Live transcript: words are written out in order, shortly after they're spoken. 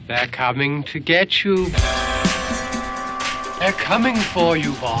They're coming to get you. They're coming for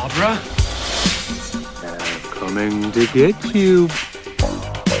you, Barbara. They're coming to get you.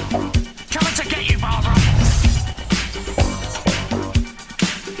 Coming to get you, Barbara.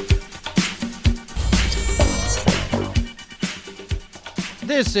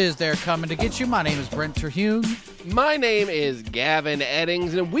 This is They're Coming to Get You. My name is Brent Terhune. My name is Gavin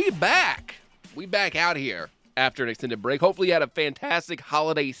Eddings, and we back. We back out here after an extended break. Hopefully you had a fantastic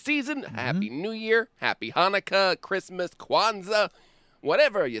holiday season. Happy New Year, Happy Hanukkah, Christmas, Kwanzaa,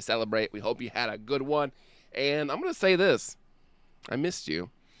 whatever you celebrate. We hope you had a good one. And I'm going to say this. I missed you.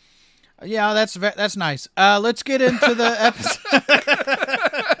 Yeah, that's nice. Let's get into the episode.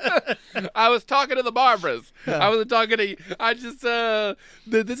 I was talking to the Barbaras. I wasn't talking to you.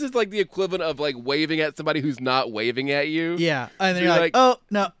 This is like the equivalent of like waving at somebody who's not waving at you. Yeah, and then you're like, oh,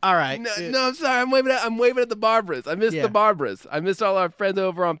 no, all right. No, I'm sorry. I'm waving at the Barbaras. I missed the Barbaras. I missed all our friends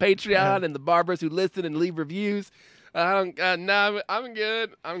over on Patreon and the Barbaras who listen and leave reviews. I'm good. I'm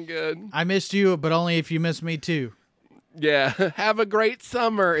good. I missed you, but only if you miss me too. Yeah, have a great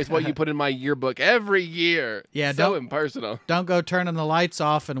summer is what you put in my yearbook every year. Yeah, so impersonal. Don't go turning the lights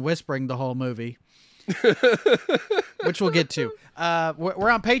off and whispering the whole movie, which we'll get to. We're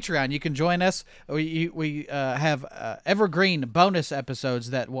on Patreon. You can join us. We have evergreen bonus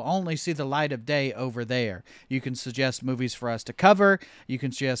episodes that will only see the light of day over there. You can suggest movies for us to cover. You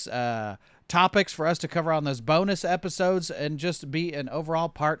can suggest topics for us to cover on those bonus episodes and just be an overall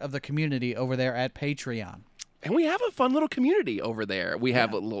part of the community over there at Patreon. And we have a fun little community over there. We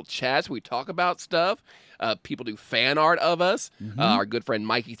have a little chats. We talk about stuff. People do fan art of us. Our good friend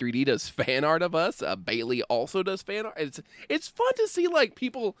Mikey 3D does fan art of us. Bailey also does fan art. It's fun to see like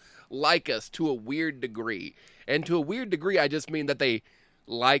people like us to a weird degree. And to a weird degree, I just mean that they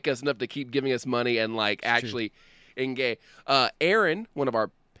like us enough to keep giving us money and like actually engage. Aaron, one of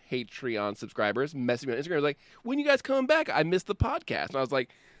our Patreon subscribers, messaged me on Instagram. Was like, "When you guys coming back? I missed the podcast." And I was like,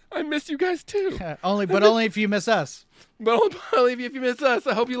 I miss you guys too. Only if you miss us. But only if you miss us.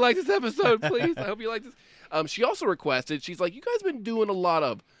 I hope you like this episode, please. I hope you like this. She also requested, she's like, you guys been doing a lot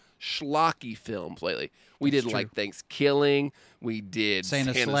of schlocky films lately. We did like Thanksgiving. We did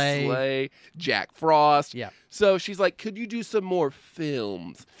Santa Slay, Jack Frost. Yeah. So she's like, could you do some more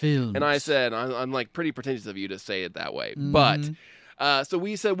films? And I said, I'm like pretty pretentious of you to say it that way. But so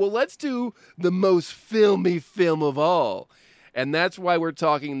we said, well, let's do the most filmy film of all. And that's why we're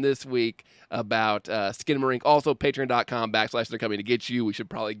talking this week about Skinamarink. Also, patreon.com/they're coming to get you. We should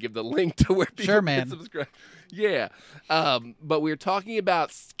probably give the link to where people can subscribe. Yeah. But we're talking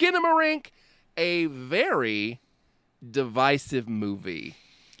about Skinamarink, a very divisive movie,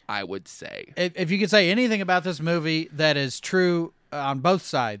 I would say. If you could say anything about this movie that is true on both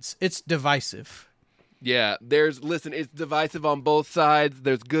sides, it's divisive. Yeah, it's divisive on both sides.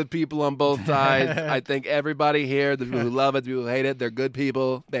 There's good people on both sides. I think everybody here, the people who love it, the people who hate it, they're good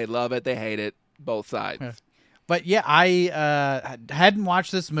people. They love it, they hate it, both sides. But yeah, I hadn't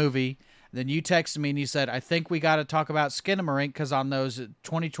watched this movie. Then you texted me and you said, I think we got to talk about Skinamarink because on those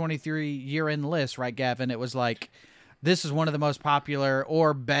 2023 year-end lists, right, Gavin, it was like, this is one of the most popular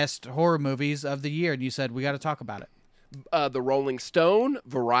or best horror movies of the year. And you said, we got to talk about it. The Rolling Stone,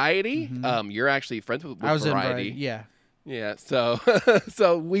 Variety. You're actually friends with I was Variety. In Variety, yeah.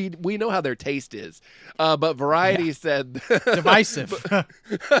 So we know how their taste is. But Variety said divisive.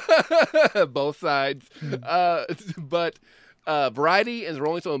 Both sides. But Variety and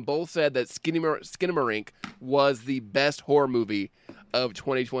Rolling Stone both said that Skinamarink was the best horror movie of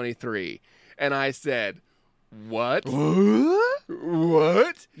 2023, and I said, "What?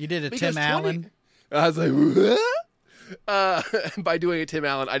 What?" You did a Tim Allen. I was like, "What?" By doing a Tim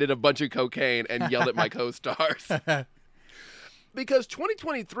Allen, I did a bunch of cocaine and yelled at my co-stars. Because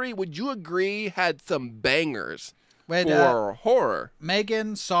 2023, would you agree, had some bangers for horror?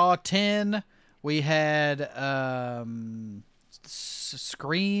 Megan, Saw 10. We had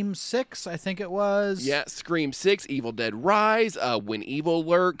Scream 6, I think it was. Yeah, Scream 6, Evil Dead Rise, When Evil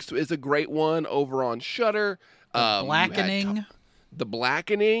Lurks is a great one over on Shudder. Blackening. The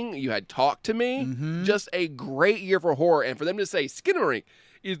Blackening, you had Talk to Me. Just a great year for horror. And for them to say Skinamarink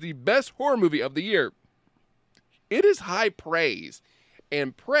is the best horror movie of the year, it is high praise.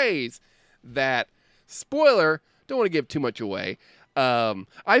 And praise that, spoiler, don't want to give too much away,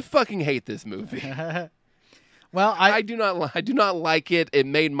 I fucking hate this movie. Well, I do not like it. It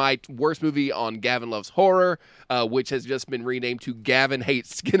made my worst movie on Gavin Loves Horror, which has just been renamed to Gavin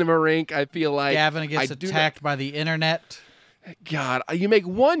Hates Skinamarink. I feel like Gavin gets attacked by the internet. God, you make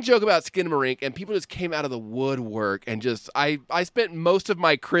one joke about Skinamarink and people just came out of the woodwork and just, I spent most of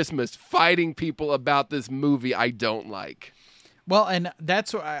my Christmas fighting people about this movie I don't like. Well, and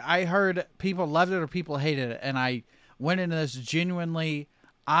that's what I heard. People loved it or people hated it, and I went into this genuinely.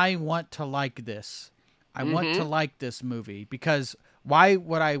 I want to like this. I want to like this movie because why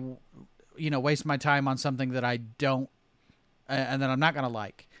would I, waste my time on something that I don't, and that I'm not going to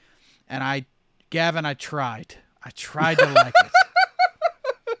like? And Gavin, I tried. I tried to like it.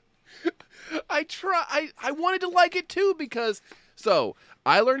 I wanted to like it too because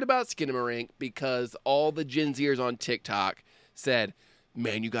I learned about Skinamarink because all the Gen Zers on TikTok said,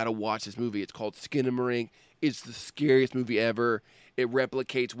 "Man, you got to watch this movie. It's called Skinamarink. It's the scariest movie ever. It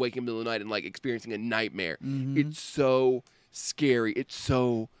replicates waking up in the middle of the night and like experiencing a nightmare. It's so scary. It's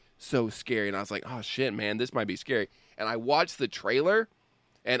so scary." And I was like, "Oh shit, man, this might be scary." And I watched the trailer,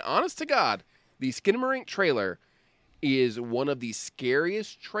 and honest to God, the Skinamarink trailer is one of the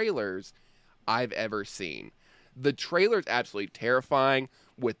scariest trailers I've ever seen. The trailer is absolutely terrifying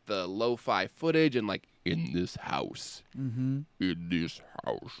with the lo-fi footage and like in this house, in this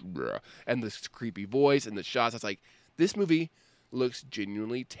house, bruh. And this creepy voice and the shots. I was like, this movie looks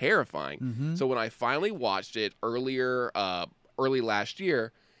genuinely terrifying. So when I finally watched it early last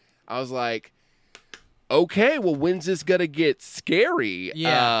year, I was like, okay, well, when's this gonna get scary?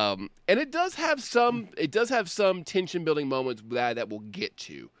 Yeah. And it does have some tension building moments that we'll get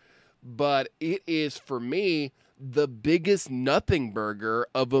to, but it is for me the biggest nothing burger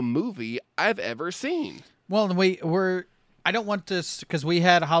of a movie I've ever seen. Well, and I don't want this because we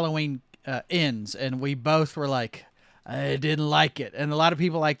had Halloween Ends, and we both were like, I didn't like it, and a lot of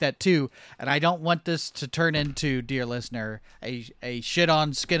people like that too. And I don't want this to turn into, dear listener, a shit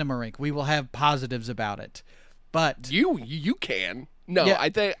on Skinamarink. We will have positives about it, but you can no. Yeah. I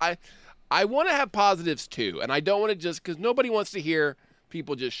think I want to have positives too, and I don't want to just because nobody wants to hear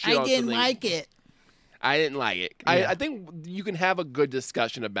people just shit on something. I didn't like it. Yeah. I think you can have a good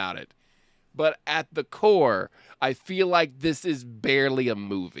discussion about it, but at the core, I feel like this is barely a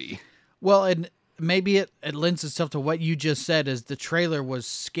movie. Well, and maybe it lends itself to what you just said, is the trailer was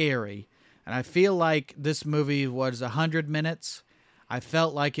scary. And I feel like this movie was 100 minutes. I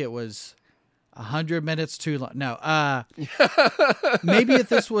felt like it was 100 minutes too long. No, maybe if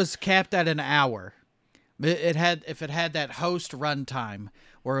this was capped at an hour, if it had that host runtime,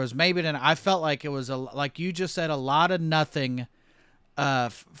 where it was maybe I felt like it was like you just said, a lot of nothing,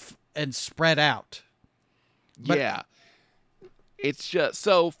 and spread out. But, yeah, it's just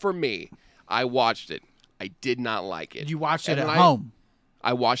so for me. I watched it. I did not like it. You watched it at home.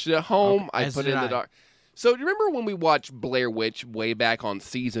 I watched it at home. Okay, I put it in the dark. So do you remember when we watched Blair Witch way back on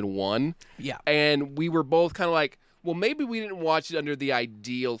season 1? Yeah. And we were both kind of like, well, maybe we didn't watch it under the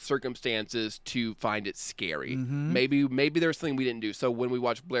ideal circumstances to find it scary. Maybe there's something we didn't do. So when we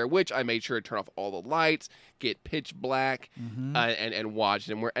watched Blair Witch, I made sure to turn off all the lights, get pitch black, and watch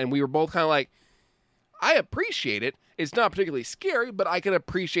it. And we were both kind of like, I appreciate it. It's not particularly scary, but I can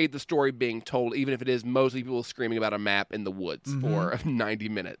appreciate the story being told, even if it is mostly people screaming about a map in the woods for 90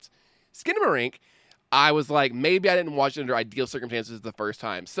 minutes. Skinamarink, I was like, maybe I didn't watch it under ideal circumstances the first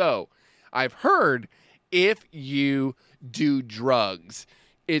time. So I've heard if you do drugs,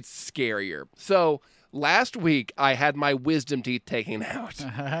 it's scarier. So last week, I had my wisdom teeth taken out.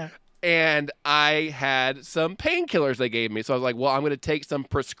 And I had some painkillers they gave me. So I was like, well, I'm going to take some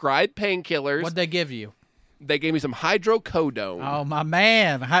prescribed painkillers. What'd they give you? They gave me some hydrocodone. Oh, my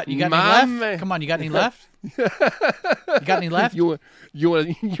man. You got any left? Man. Come on, you got any left? You got any left? You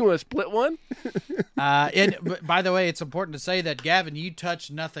want to split one? By the way, it's important to say that, Gavin, you touch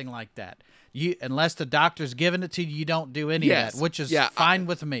nothing like that. Unless the doctor's giving it to you, you don't do any of that, which is fine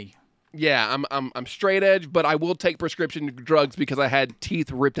with me. Yeah, I'm straight edge, but I will take prescription drugs because I had teeth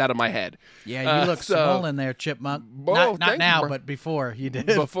ripped out of my head. Yeah, you look swollen there, Chipmunk. Not now, bro. But before you did.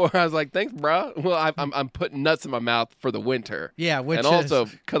 Before I was like, thanks, bro. Well, I'm putting nuts in my mouth for the winter. Yeah, also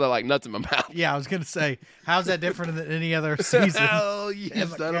because I like nuts in my mouth. Yeah, I was gonna say, how's that different than any other season? Hell, you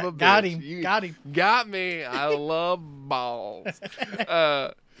son of a bitch. Got him. Got him. Got me. I love balls.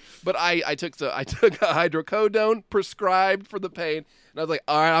 But I took a hydrocodone prescribed for the pain. And I was like,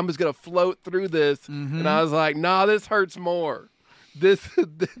 all right, I'm just going to float through this. And I was like, nah, this hurts more. This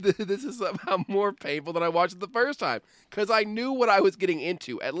is somehow more painful than I watched it the first time. Because I knew what I was getting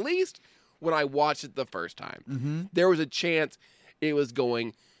into, at least when I watched it the first time. There was a chance it was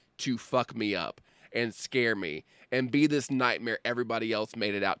going to fuck me up and scare me and be this nightmare everybody else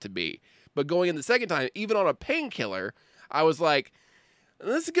made it out to be. But going in the second time, even on a painkiller, I was like,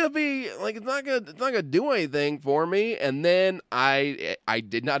 this is gonna be like it's not gonna do anything for me, and then I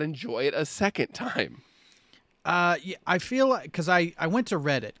did not enjoy it a second time. Yeah, I feel like because I went to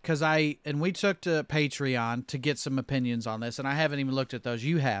Reddit and we took to Patreon to get some opinions on this, and I haven't even looked at those.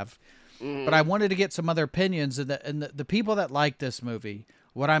 You have, But I wanted to get some other opinions, and the people that like this movie,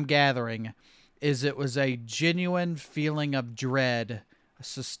 what I'm gathering is it was a genuine feeling of dread,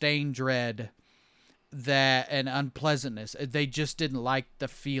 sustained dread, and unpleasantness. They just didn't like the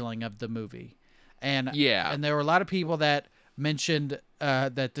feeling of the movie. And there were a lot of people that mentioned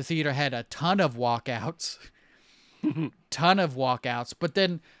that the theater had a ton of walkouts. But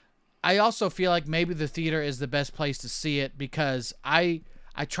then I also feel like maybe the theater is the best place to see it, because I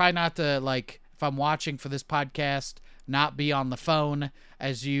try not to, like, if I'm watching for this podcast, not be on the phone,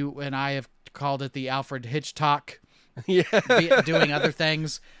 as you and I have called it, the Alfred Hitchcock, doing other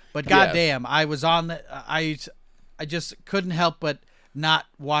things. But goddamn, I was on I just couldn't help but not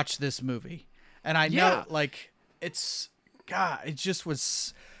watch this movie. And I know, like, it just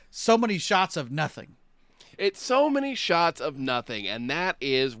was so many shots of nothing. It's so many shots of nothing, and that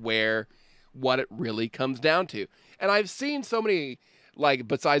is what it really comes down to. And I've seen so many, like,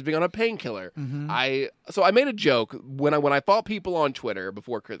 besides being on a painkiller, I made a joke when I fought people on Twitter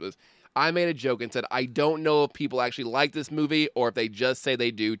before Christmas. I made a joke and said, I don't know if people actually like this movie or if they just say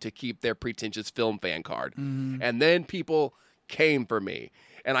they do to keep their pretentious film fan card. And then people came for me,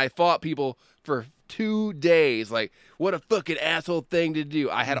 and I fought people for 2 days. Like, what a fucking asshole thing to do.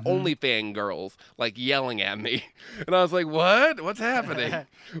 I had OnlyFans girls, like, yelling at me. And I was like, what? What's happening?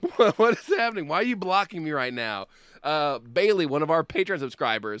 What is happening? Why are you blocking me right now? Bailey, one of our Patreon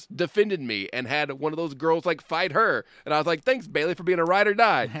subscribers, defended me and had one of those girls, like, fight her. And I was like, thanks, Bailey, for being a ride or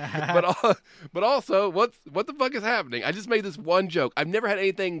die. But also, what the fuck is happening? I just made this one joke. I've never had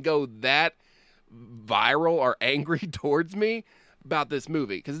anything go that viral or angry towards me about this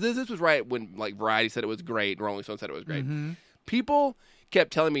movie, because this was right when, like, Variety said it was great and Rolling Stone said it was great. People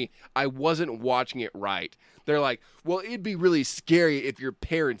kept telling me I wasn't watching it right. They're like, well, it'd be really scary if your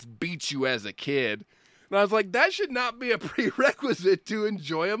parents beat you as a kid. And I was like, that should not be a prerequisite to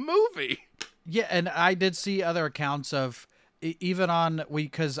enjoy a movie. Yeah, and I did see other accounts of, even on,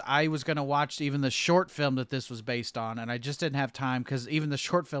 because I was going to watch even the short film that this was based on, and I just didn't have time, because even the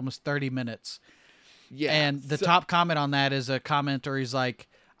short film was 30 minutes. Yeah. And the top comment on that is a commenter. He's like,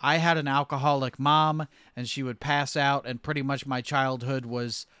 I had an alcoholic mom, and she would pass out, and pretty much my childhood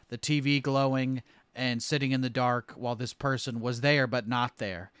was the TV glowing and sitting in the dark while this person was there but not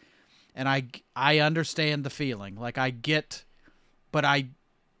there. And I understand the feeling. Like, I get, but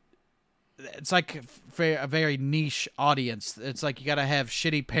it's like a very niche audience. It's like you got to have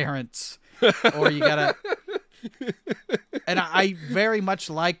shitty parents, or you got to... And I very much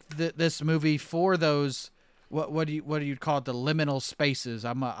like this movie for those, what do you call it, the liminal spaces.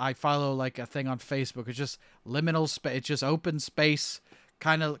 I follow, like, a thing on Facebook. It's just liminal space. It's just open space,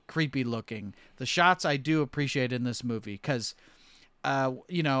 kind of creepy looking. The shots I do appreciate in this movie, because I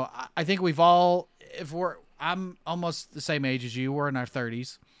think we've all, I'm almost the same age as you. We're in our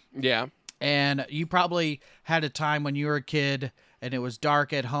 30s. Yeah. And you probably had a time when you were a kid and it was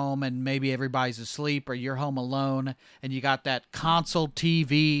dark at home and maybe everybody's asleep, or you're home alone and you got that console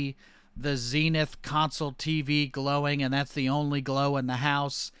TV, the Zenith console TV glowing, and that's the only glow in the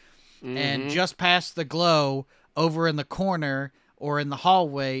house. And just past the glow, over in the corner or in the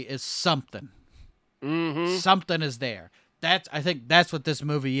hallway, is something. Something is there. I think that's what this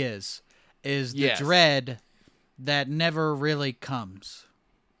movie is the dread that never really comes.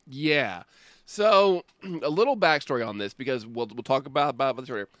 Yeah. So, a little backstory on this, because we'll talk about the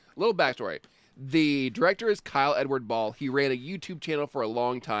story. A little backstory. The director is Kyle Edward Ball. He ran a YouTube channel for a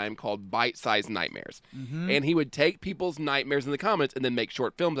long time called Bite Size Nightmares. And he would take people's nightmares in the comments and then make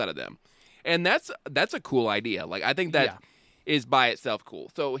short films out of them. And that's a cool idea. Like, I think that is by itself cool.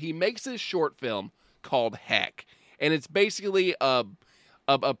 So, he makes this short film called Heck. And it's basically a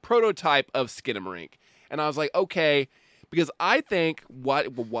prototype of Skinamarink. And I was like, okay, because I think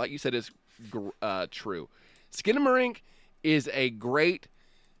what you said is true. Skinamarink is a great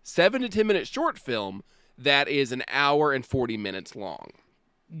 7 to 10 minute short film that is an hour and 40 minutes long.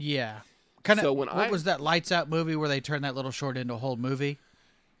 Yeah. What was that Lights Out movie where they turned that little short into a whole movie?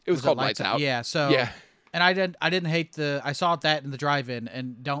 It was called Lights Out. Yeah. So. Yeah. And I didn't hate I saw that in the drive-in,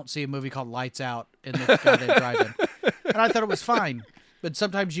 and don't see a movie called Lights Out in the goddamn drive-in. And I thought it was fine. But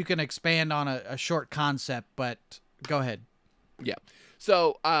sometimes you can expand on a short concept, but go ahead. Yeah.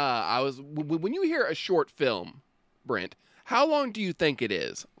 So when you hear a short film, Brent, how long do you think it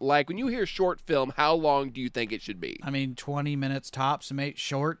is? Like, when you hear short film, how long do you think it should be? I mean, 20 minutes tops, mate.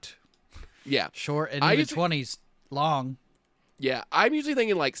 Short. Yeah. Short, and even 20's long. Yeah, I'm usually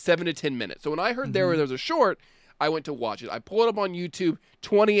thinking like 7 to 10 minutes. So when I heard there was a short, I went to watch it. I pulled it up on YouTube,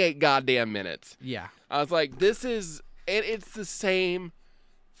 28 goddamn minutes. Yeah. I was like, and it's the same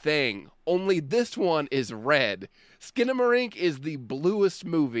thing, only this one is red. Skinamarink is the bluest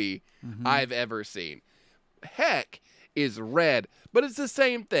movie I've ever seen. Heck is red, but it's the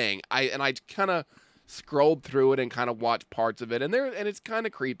same thing. I kind of scrolled through it and kind of watched parts of it, and it's kind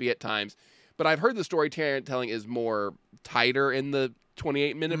of creepy at times. But I've heard the storytelling is more tighter in the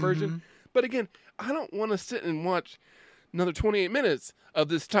 28-minute version. But again, I don't want to sit and watch another 28 minutes of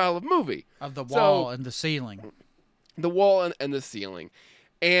this style of movie. Of the wall and the ceiling. The wall and the ceiling.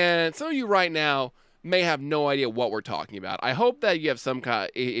 And some of you right now may have no idea what we're talking about. I hope that you have some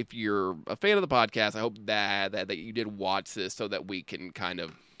kind. If you're a fan of the podcast, I hope that you did watch this so that we can kind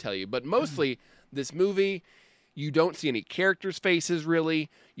of tell you. But mostly, this movie, you don't see any characters' faces really.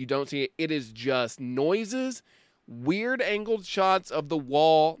 You don't see it. It is just noises, weird angled shots of the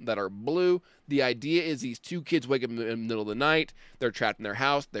wall that are blue. The idea is these two kids wake up in the middle of the night. They're trapped in their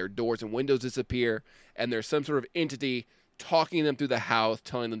house. Their doors and windows disappear, and there's some sort of entity talking them through the house,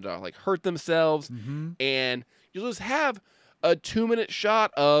 telling them to like hurt themselves, and you'll just have a 2-minute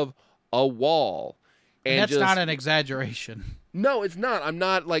shot of a wall. And that's not an exaggeration. No, it's not. I'm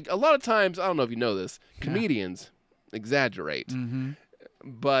not like a lot of times. I don't know if you know this. Comedians exaggerate,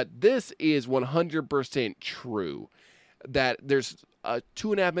 but this is 100% true. That there's a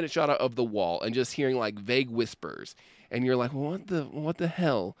 2.5-minute shot of the wall and just hearing like vague whispers, and you're like, what the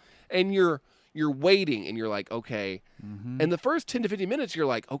hell? And you're waiting, and you're like, okay. And the first 10 to 15 minutes, you're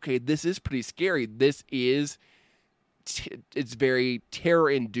like, okay, this is pretty scary. This is, it's very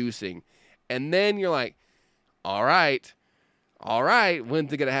terror-inducing. And then you're like, all right,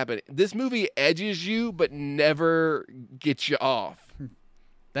 when's it going to happen? This movie edges you, but never gets you off.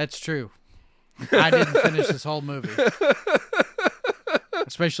 That's true. I didn't finish this whole movie.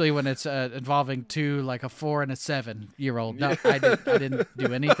 Especially when it's involving two, like a 4 and a 7-year-old. No, I didn't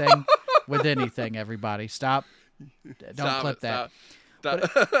do anything with anything, everybody. Stop. Don't clip that. Stop.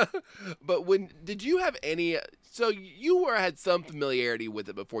 But did you have any, so you had some familiarity with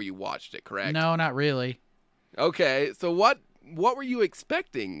it before you watched it, correct? No, not really. Okay, so what were you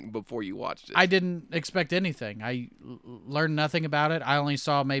expecting before you watched it? I didn't expect anything. I learned nothing about it. I only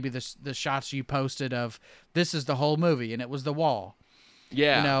saw maybe the shots you posted of this is the whole movie, and it was the wall.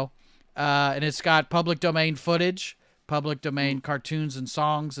 Yeah. You know, and it's got public domain footage, public domain cartoons and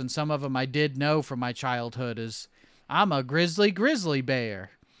songs, and some of them I did know from my childhood is I'm a grizzly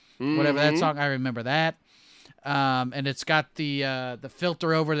bear. Whatever that song, I remember that. And it's got the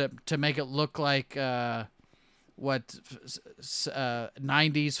filter over to make it look like 90s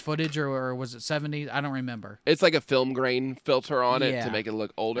footage or was it 70s? I don't remember. It's like a film grain filter on it to make it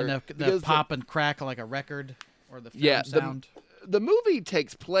look older. And the pop and crack like a record or the film sound. The movie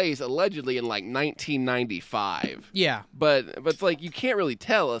takes place allegedly in like 1995. Yeah. But it's like you can't really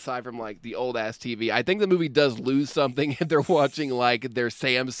tell aside from like the old ass TV. I think the movie does lose something if they're watching like their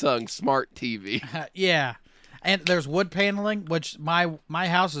Samsung smart TV. Yeah. And there's wood paneling, which my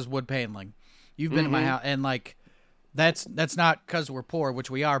house is wood paneling. You've been to my house, and like that's not because we're poor, which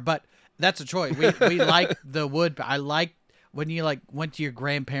we are, but that's a choice. We like the wood. I like when you like went to your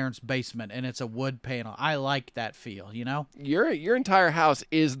grandparents' basement and it's a wood panel. I like that feel, you know? Your entire house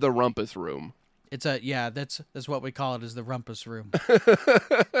is the rumpus room. It's that's what we call it, is the rumpus room.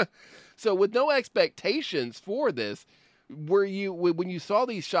 So with no expectations for this, were you when you saw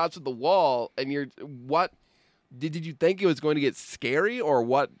these shots of the wall and did you think it was going to get scary or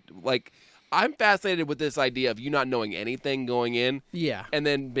what? Like, I'm fascinated with this idea of you not knowing anything going in. Yeah. And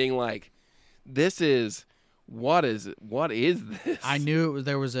then being like, what is this? I knew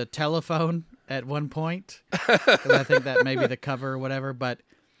there was a telephone at one point. 'Cause I think that may be the cover or whatever, but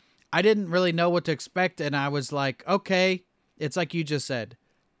I didn't really know what to expect. And I was like, okay, it's like you just said,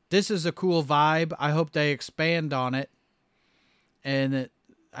 this is a cool vibe. I hope they expand on it. And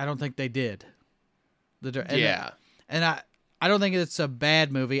I don't think they did. And I don't think it's a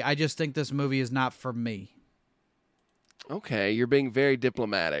bad movie. I just think this movie is not for me. Okay, you're being very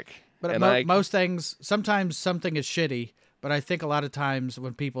diplomatic. But most things, sometimes something is shitty, but I think a lot of times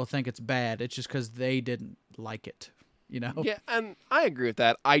when people think it's bad, it's just because they didn't like it, you know? Yeah, and I agree with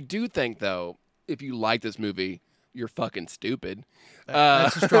that. I do think, though, if you like this movie, you're fucking stupid.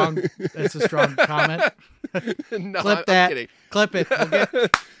 That's a strong comment. No, Clip I'm that. kidding. Clip it.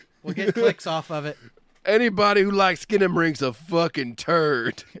 We'll get clicks off of it. Anybody who likes Skinamarink's a fucking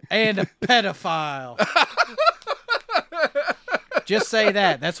turd. And a pedophile. Just say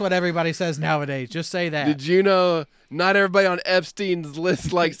that. That's what everybody says nowadays. Just say that. Did you know not everybody on Epstein's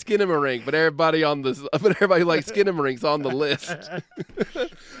list likes Skinamarink, but everybody who likes Skinamarink's on the list.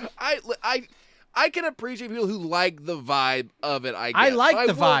 I can appreciate people who like the vibe of it, I guess. I like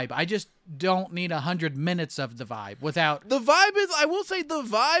the vibe. I just don't need 100 minutes of the vibe without... The vibe is, I will say, the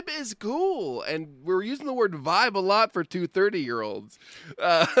vibe is cool. And we're using the word vibe a lot for 2 30-year-olds.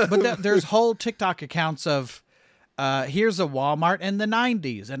 But there's whole TikTok accounts of, here's a Walmart in the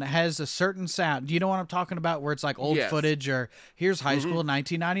 90s, and it has a certain sound. Do you know what I'm talking about? Where it's like old footage, or here's high school in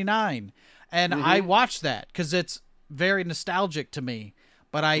 1999. And I watch that because it's very nostalgic to me.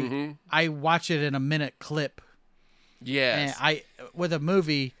 But I watch it in a minute clip. Yes. And with a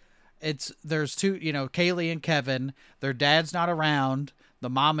movie, there's two, Kaylee and Kevin. Their dad's not around. The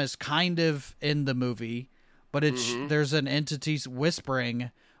mom is kind of in the movie, but there's an entity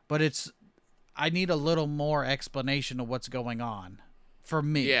whispering. But I need a little more explanation of what's going on for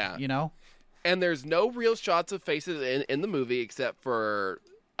me. Yeah. And there's no real shots of faces in the movie except for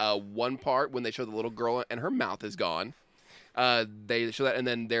one part when they show the little girl and her mouth is gone. They show that, and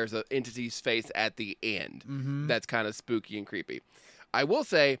then there's an entity's face at the end. That's kind of spooky and creepy. I will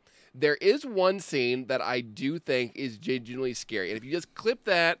say there is one scene that I do think is genuinely scary, and if you just clip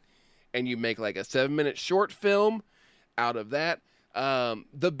that and you make like a 7-minute short film out of that,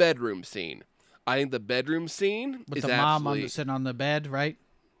 the bedroom scene. I think the bedroom scene with is the mom sitting on the bed, right?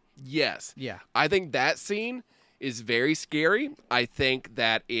 Yes. Yeah. I think that scene is very scary. I think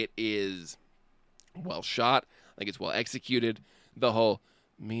that it is well shot. I think it's well executed. The whole,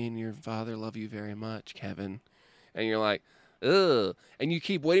 me and your father love you very much, Kevin. And you're like, ugh. And you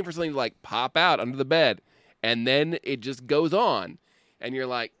keep waiting for something to like pop out under the bed. And then it just goes on. And you're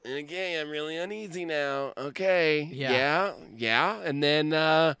like, okay, I'm really uneasy now. Okay. Yeah. And then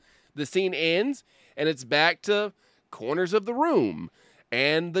the scene ends and it's back to corners of the room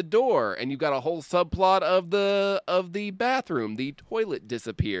and the door. And you've got a whole subplot of the bathroom. The toilet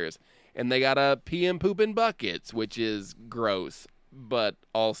disappears. And they gotta pee and poop in buckets, which is gross, but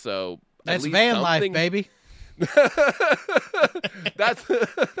also that's van life, baby. That's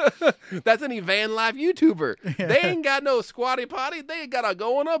any van life YouTuber. They ain't got no squatty potty. They gotta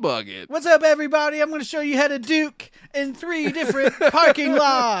go in a bucket. What's up, everybody? I'm going to show you how to duke in 3 different parking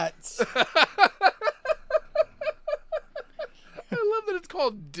lots. I love that it's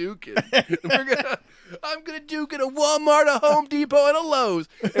called duking. I'm going to duke at a Walmart, a Home Depot, and a Lowe's.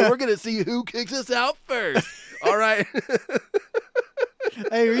 And we're going to see who kicks us out first. All right.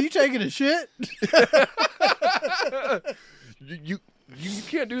 Hey, are you taking a shit? You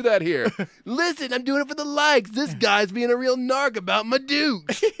can't do that here. Listen, I'm doing it for the likes. This guy's being a real narc about my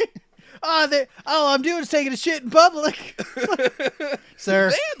duke. All I'm doing is taking a shit in public. Sir.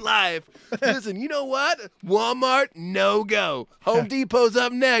 Van life. Listen, you know what? Walmart, no go. Home Depot's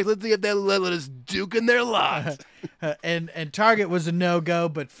up next. Let's see if they'll let us duke in their lot. And Target was a no-go,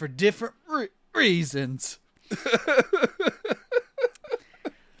 but for different reasons.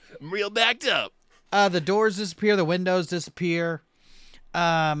 I'm real backed up. The doors disappear. The windows disappear.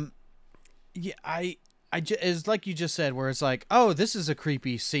 Yeah, it's like you just said, where it's like, oh, this is a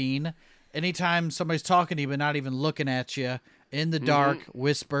creepy scene. Anytime somebody's talking to you but not even looking at you, in the dark,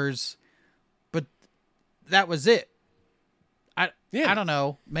 whispers. But that was it. I don't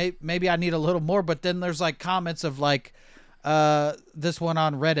know. Maybe I need a little more. But then there's like comments of like this one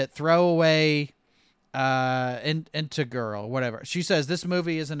on Reddit, throwaway into girl, whatever. She says, this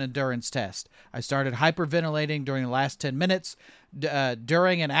movie is an endurance test. I started hyperventilating during the last 10 minutes.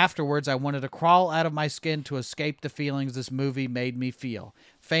 During and afterwards, I wanted to crawl out of my skin to escape the feelings this movie made me feel.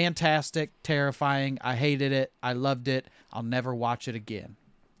 Fantastic, terrifying. I hated it. I loved it. I'll never watch it again.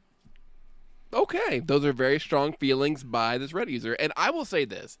 Okay, those are very strong feelings by this Reddit user. And I will say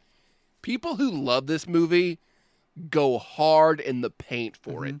this. People who love this movie go hard in the paint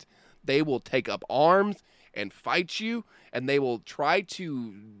for it. They will take up arms and fight you, and they will try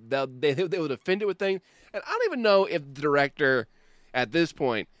to, they will defend it with things. And I don't even know if the director at this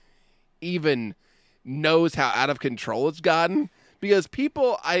point even knows how out of control it's gotten, because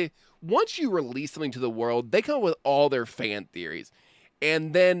people, once you release something to the world, they come up with all their fan theories.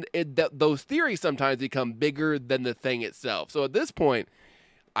 And then those theories sometimes become bigger than the thing itself. So at this point,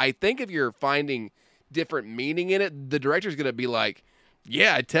 I think if you're finding different meaning in it, the director's going to be like,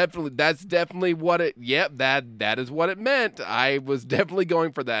 yeah, that's definitely what it, that is what it meant. I was definitely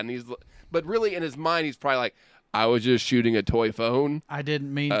going for that. And but really in his mind, he's probably like, I was just shooting a toy phone. I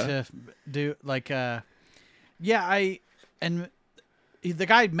didn't mean to do like, and the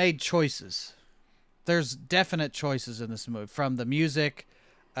guy made choices. There's definite choices in this movie, from the music,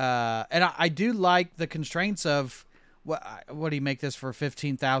 and I do like the constraints of what do you make this for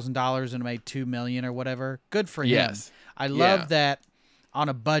 $15,000 and it made $2 million or whatever. Good for him. Yes. I love that on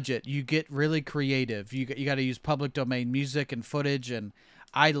a budget you get really creative. You got to use public domain music and footage, and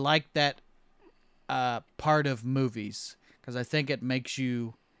I like that part of movies because I think it makes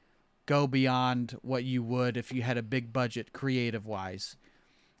you go beyond what you would if you had a big budget creative wise.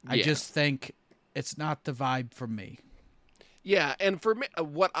 I just think it's not the vibe for me. Yeah, and for me,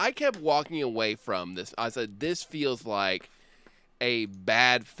 what I kept walking away from this, I said, this feels like a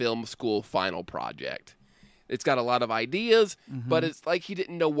bad film school final project. It's got a lot of ideas, but it's like he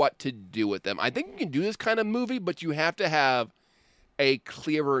didn't know what to do with them. I think you can do this kind of movie, but you have to have a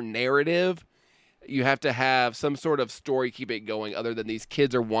clearer narrative. You have to have some sort of story keep it going other than these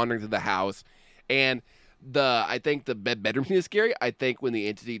kids are wandering through the house. And I think the bedroom scene is scary. I think when the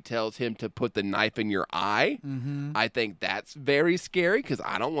entity tells him to put the knife in your eye, I think that's very scary because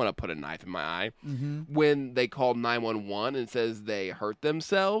I don't want to put a knife in my eye. When they call 911 and says they hurt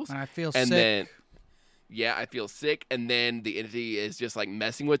themselves. I feel and sick. Then, yeah, I feel sick. And then the entity is just like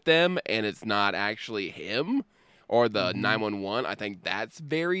messing with them and it's not actually him or the 911. I think that's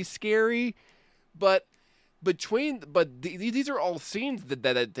very scary. But these are all scenes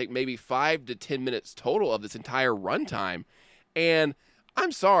that take maybe 5 to 10 minutes total of this entire runtime. And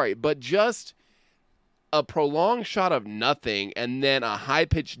I'm sorry, but just a prolonged shot of nothing and then a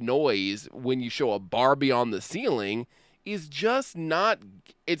high-pitched noise when you show a Barbie on the ceiling is just not,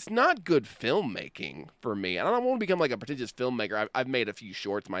 it's not good filmmaking for me. And I don't want to become like a pretentious filmmaker. I've made a few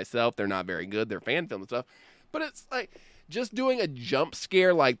shorts myself. They're not very good. They're fan film and stuff. But it's like just doing a jump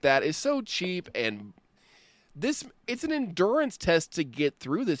scare like that is so cheap, and it's an endurance test to get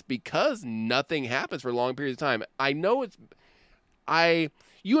through this because nothing happens for long periods of time. I know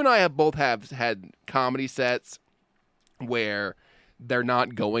you and I have both had comedy sets where they're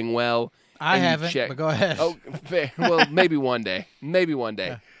not going well. I haven't, but go ahead. Oh, fair. Well, maybe one day.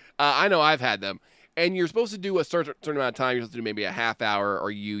 Yeah. I know I've had them. And you're supposed to do a certain amount of time. You're supposed to do maybe a half hour,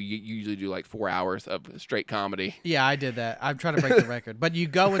 or you usually do like 4 hours of straight comedy. Yeah, I did that. I'm trying to break the record. But you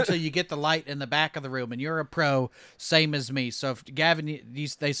go until you get the light in the back of the room, and you're a pro, same as me. So if Gavin,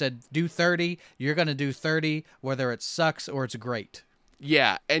 they said do 30, you're going to do 30, whether it sucks or it's great.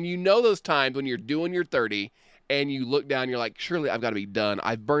 Yeah, and you know those times when you're doing your 30, and you look down, you're like, surely I've got to be done.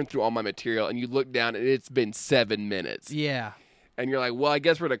 I've burned through all my material, and you look down, and it's been 7 minutes. Yeah. And you're like, well, I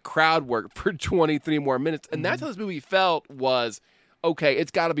guess we're going to crowd work for 23 more minutes. And that's how this movie felt was, okay, it's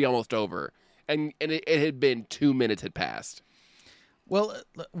got to be almost over. And it had been 2 minutes had passed. Well,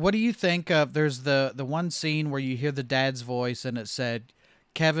 what do you think of, there's the one scene where you hear the dad's voice and it said,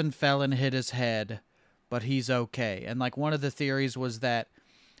 Kevin fell and hit his head, but he's okay. And like one of the theories was that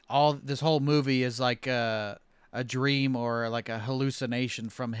this whole movie is like a dream or like a hallucination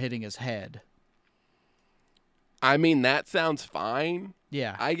from hitting his head. I mean, that sounds fine.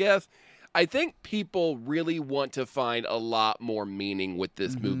 Yeah. I guess. I think people really want to find a lot more meaning with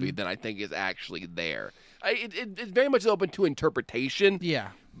this movie than I think is actually there. It's very much open to interpretation. Yeah.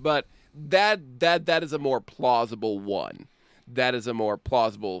 But that is a more plausible one. That is a more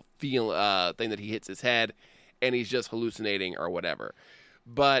plausible thing that he hits his head and he's just hallucinating or whatever.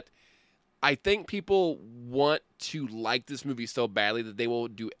 But I think people want to like this movie so badly that they will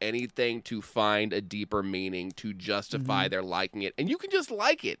do anything to find a deeper meaning to justify their liking it. And you can just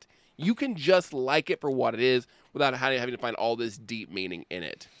like it. You can just like it for what it is without having to find all this deep meaning in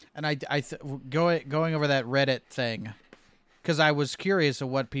it. And going over that Reddit thing, because I was curious of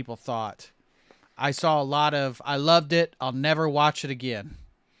what people thought. I saw a lot of, I loved it, I'll never watch it again.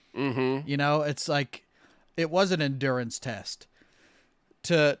 Mm-hmm. You know, it's like, it was an endurance test.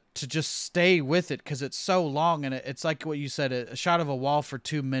 To just stay with it because it's so long and it's like what you said, a shot of a wall for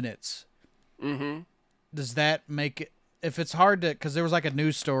 2 minutes. Mm-hmm. Does that make it, if it's hard to, because there was like a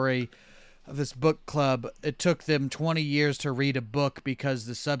news story of this book club, it took them 20 years to read a book because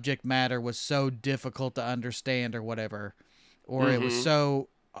the subject matter was so difficult to understand or whatever, or it was so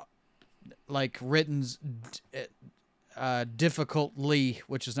like written difficultly,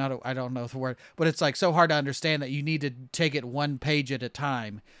 which is not I don't know the word, but it's like so hard to understand that you need to take it one page at a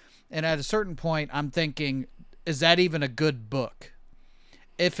time. And at a certain point, I'm thinking, is that even a good book?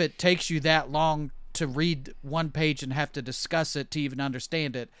 If it takes you that long to read one page and have to discuss it to even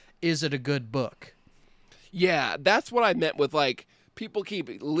understand it, is it a good book? Yeah, that's what I meant with like, people keep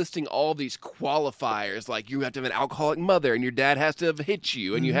listing all these qualifiers, like you have to have an alcoholic mother and your dad has to have hit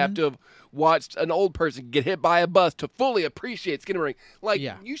you and you have to have watched an old person get hit by a bus to fully appreciate Skinamarink. Like,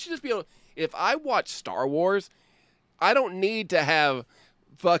 you should just be able to, if I watch Star Wars, I don't need to have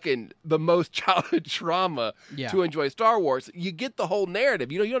fucking the most childhood trauma to enjoy Star Wars. You get the whole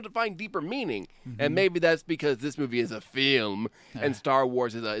narrative. You know, you don't have to find deeper meaning. And maybe that's because this movie is a film and Star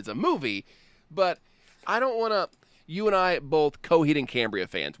Wars is a movie. But I don't want to... You and I both Coheed and Cambria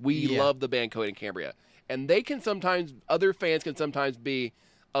fans. We love the band Coheed and Cambria. And they can sometimes, other fans can sometimes be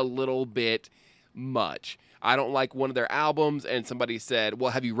a little bit much. I don't like one of their albums, and somebody said,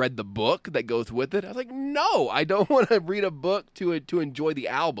 well, have you read the book that goes with it? I was like, no, I don't want to read a book to enjoy the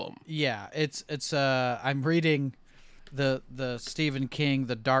album. Yeah, it's I'm reading the Stephen King,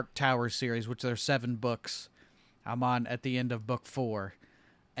 the Dark Tower series, which there are 7 books. I'm on at the end of book 4.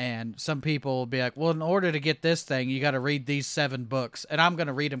 And some people will be like, well, in order to get this thing, you got to read these 7 books. And I'm going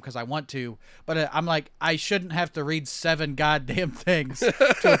to read them because I want to. But I'm like, I shouldn't have to read 7 goddamn things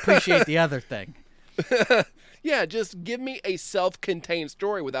to appreciate the other thing. Yeah, just give me a self-contained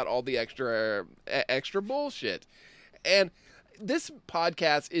story without all the extra bullshit. And this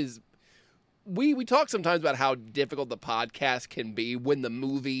podcast is... We talk sometimes about how difficult the podcast can be when the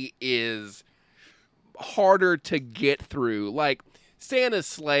movie is harder to get through. Like... Santa's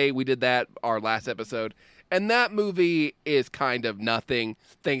Sleigh, we did that our last episode, and that movie is kind of nothing.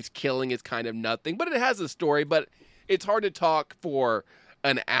 Thanksgiving is kind of nothing, but it has a story, but it's hard to talk for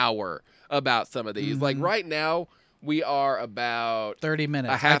an hour about some of these. Like right now, we are about 30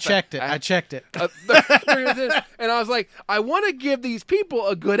 minutes. I checked it. 30 minutes, and I was like, I want to give these people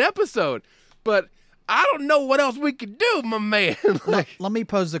a good episode, but I don't know what else we could do, my man. Let me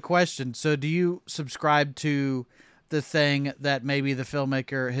pose the question. So do you subscribe to the thing that maybe the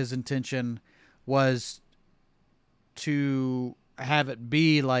filmmaker, his intention was to have it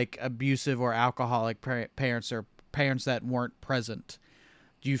be like abusive or alcoholic parents or parents that weren't present?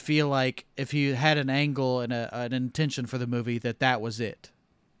 Do you feel like if you had an angle and an intention for the movie that was it?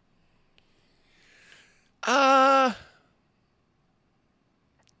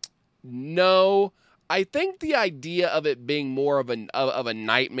 No. I think the idea of it being more of a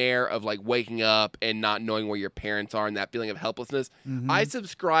nightmare of like waking up and not knowing where your parents are and that feeling of helplessness, I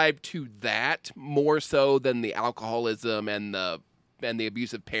subscribe to that more so than the alcoholism and the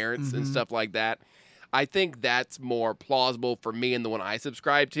abusive parents and stuff like that. I think that's more plausible for me and the one I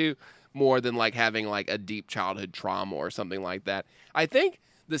subscribe to more than like having like a deep childhood trauma or something like that. I think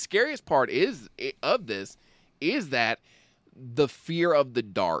the scariest part of this is that the fear of the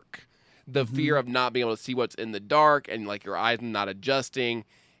dark. The fear of not being able to see what's in the dark and like your eyes not adjusting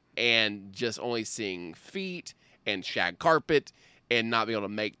and just only seeing feet and shag carpet and not being able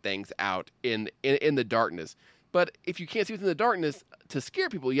to make things out in the darkness. But if you can't see what's in the darkness, to scare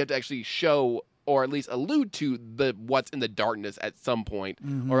people, you have to actually show or at least allude to what's in the darkness at some point,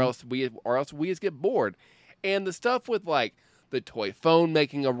 or else we just get bored. And the stuff with like the toy phone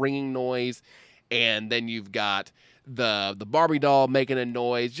making a ringing noise, and then you've got the Barbie doll making a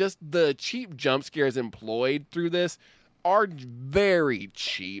noise. Just the cheap jump scares employed through this are very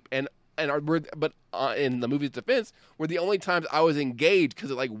cheap, but in the movie's defense, were the only times I was engaged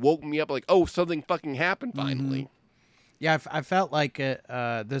because it like woke me up like, oh, something fucking happened finally. Yeah, I felt like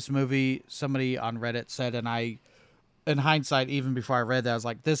this movie, somebody on Reddit said, and I, in hindsight, even before I read that, I was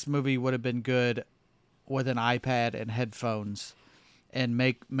like, this movie would have been good with an iPad and headphones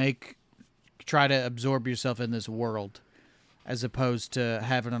and try to absorb yourself in this world as opposed to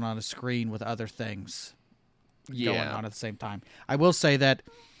having it on a screen with other things going on at the same time. I will say that,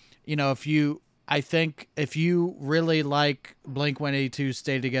 if you really like Blink-182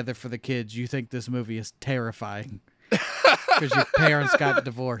 Stay Together for the Kids, you think this movie is terrifying because your parents got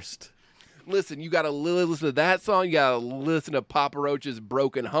divorced. Listen, you got to listen to that song. You got to listen to Papa Roach's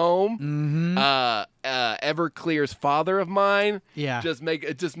Broken Home. Everclear's Father of Mine. Yeah. Just make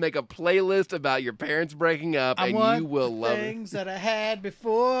a playlist about your parents breaking up, and you will love it. Things that I had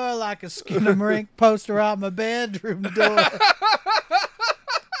before, like a Skinamarink poster out my bedroom door.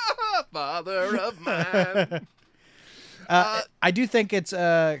 Father of mine. I do think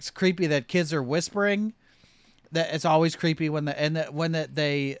it's creepy that kids are whispering. That it's always creepy when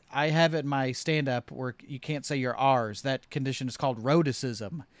I have it in my stand-up where you can't say your R's. That condition is called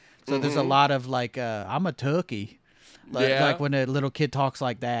rhoticism. So there's a lot of like, I'm a turkey. Like when a little kid talks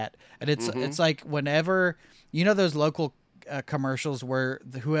like that. And it's like whenever, those local commercials where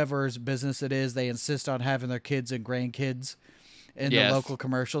whoever's business it is, they insist on having their kids and grandkids in the local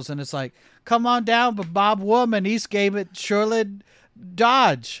commercials. And it's like, come on down, but Bob Woman, Eastgate at Shirley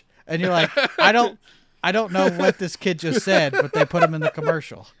Dodge. And you're like, I don't know what this kid just said, but they put him in the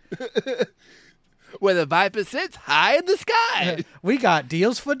commercial. Where the Viper sits high in the sky. We got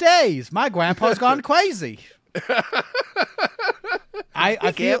deals for days. My grandpa's gone crazy.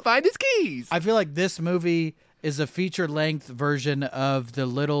 I can't find his keys. I feel like this movie is a feature-length version of the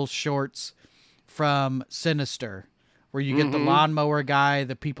little shorts from Sinister, where you get the lawnmower guy,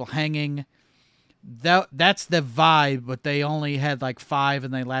 the people hanging. That's the vibe, but they only had like 5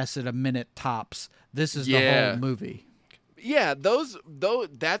 and they lasted a minute tops. This is the whole movie. Yeah,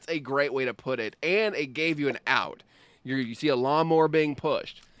 that's a great way to put it, and it gave you an out. You see a lawnmower being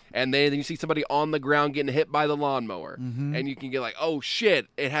pushed, and then you see somebody on the ground getting hit by the lawnmower, Mm-hmm. and you can get like, oh shit,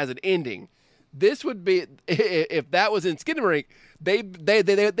 it has an ending. This would be if that was in Skinamarink, they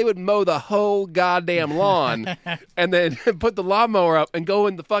would mow the whole goddamn lawn and then put the lawnmower up and go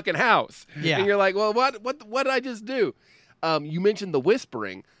in the fucking house. Yeah. And you're like, well, what did I just do? You mentioned the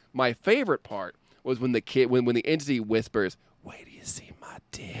whispering. My favorite part was when the entity whispers, "Wait till you see my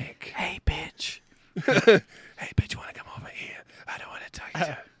dick." Hey, bitch. Hey, bitch, you want to come over here? I don't want to tell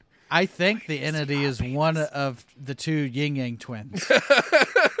you. I think the entity is one of the two Yin Yang twins.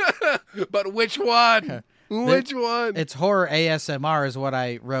 But which one? Which one? It's horror ASMR is what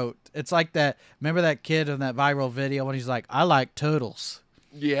I wrote. It's like that. Remember that kid in that viral video when he's like, "I like turtles."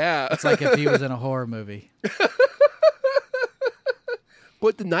 Yeah. It's like if he was in a horror movie.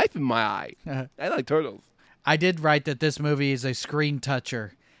 Put the knife in my eye. I like turtles. I did write that this movie is a screen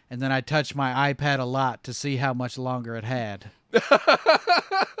toucher, and then I touched my iPad a lot to see how much longer it had.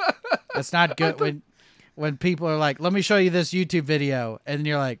 That's not good when people are like, "Let me show you this YouTube video," and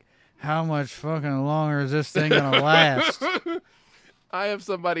you're like, "How much fucking longer is this thing gonna last?" I have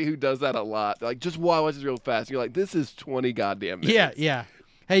somebody who does that a lot. Like, just watch this real fast. You're like, this is 20 goddamn minutes. Yeah.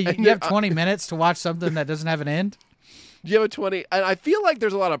 Hey, you have 20 minutes to watch something that doesn't have an end? Do you have a 20? And I feel like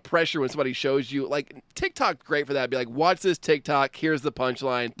there's a lot of pressure when somebody shows you, like, TikTok's great for that. Be like, watch this TikTok. Here's the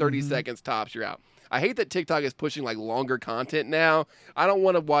punchline. 30 seconds tops. You're out. I hate that TikTok is pushing, like, longer content now. I don't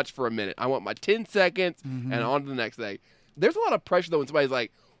want to watch for a minute. I want my 10 seconds and on to the next thing. There's a lot of pressure, though, when somebody's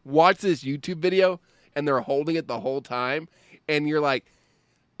like, watch this YouTube video, and they're holding it the whole time. And you're like,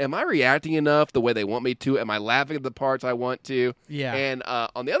 am I reacting enough the way they want me to? Am I laughing at the parts I want to? Yeah. And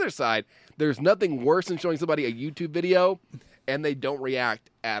on the other side, there's nothing worse than showing somebody a YouTube video and they don't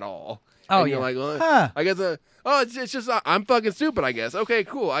react at all. Oh, and you're yeah. like, well, Huh. I guess, it's just, I'm fucking stupid, I guess. Okay,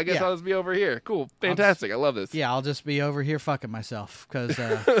 cool. I guess Yeah. I'll just be over here. Cool. Fantastic. I love this. Yeah, I'll just be over here fucking myself because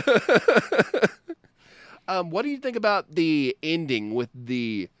What do you think about the ending with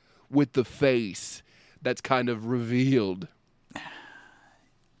the face that's kind of revealed?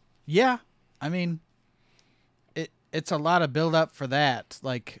 yeah, I mean, it's a lot of build up for that.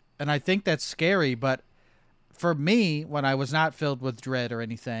 Like, and I think that's scary. But for me, when I was not filled with dread or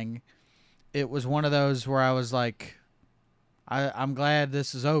anything, it was one of those where I was like, I'm glad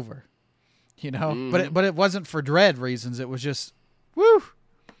this is over, you know. Mm-hmm. But it wasn't for dread reasons. It was just, woo,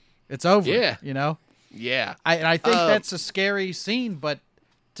 it's over. Yeah. You know. Yeah. I think that's a scary scene, but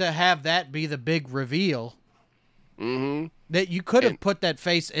to have that be the big reveal. Mm-hmm. That you could have put that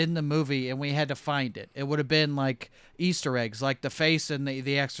face in the movie and we had to find it. It would have been like Easter eggs, like the face in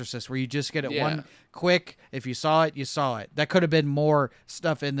the Exorcist, where you just get it one quick. If you saw it, you saw it. That could have been more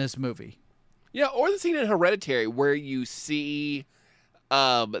stuff in this movie. Yeah, or the scene in Hereditary where you see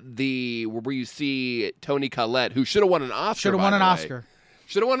Toni Collette, who should have won an Oscar. Should have won an Oscar.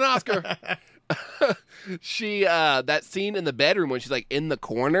 Should have won an Oscar. She that scene in the bedroom when she's like in the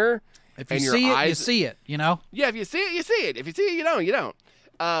corner. If you and see your it, eyes, you see it, you know? Yeah, if you see it, you see it. If you see it, you don't. You don't.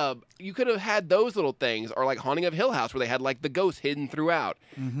 You could have had those little things, or like Haunting of Hill House, where they had like the ghost hidden throughout.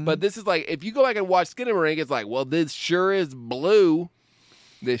 Mm-hmm. But this is like, if you go back and watch Skinamarink, it's like, well, this sure is blue.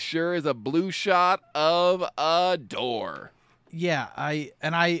 This sure is a blue shot of a door. Yeah, I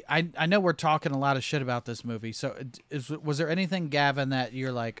know we're talking a lot of shit about this movie. So was there anything, Gavin, that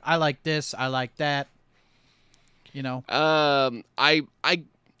you're like, I like this, I like that? You know? I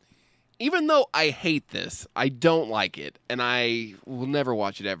even though I hate this, I don't like it, and I will never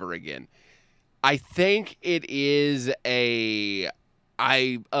watch it ever again. I think it is I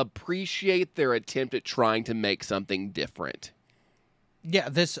appreciate their attempt at trying to make something different. Yeah,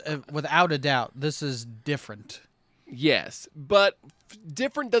 this, without a doubt, this is different. Yes, but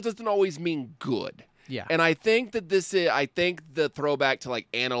different doesn't always mean good. Yeah. And I think that I think the throwback to like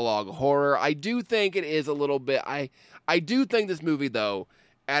analog horror, I do think it is a little bit, I do think this movie, though,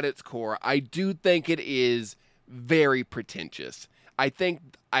 at its core, I do think it is very pretentious. I think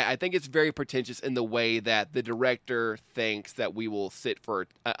it's very pretentious in the way that the director thinks that we will sit for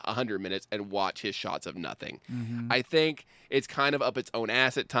 100 minutes and watch his shots of nothing. Mm-hmm. I think it's kind of up its own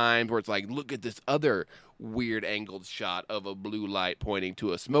ass at times where it's like, look at this other weird angled shot of a blue light pointing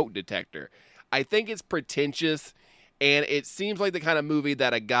to a smoke detector. I think it's pretentious, and it seems like the kind of movie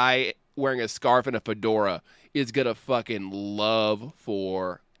that a guy wearing a scarf and a fedora is going to fucking love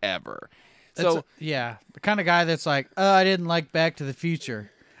forever. So the kind of guy that's like, I didn't like Back to the Future.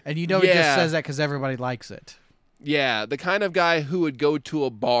 And you know he just says that because everybody likes it. Yeah, the kind of guy who would go to a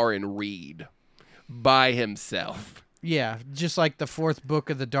bar and read by himself. Yeah, just like the fourth book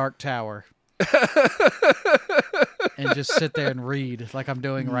of the Dark Tower. And just sit there and read like I'm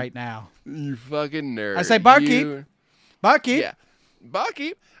doing right now. You fucking nerd. I say, barkeep. Barkeep. Yeah.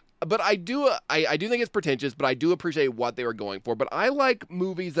 Barkeep. but I do think it's pretentious, but I do appreciate what they were going for. But I like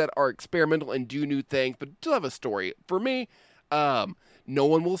movies that are experimental and do new things, but still have a story. For me, No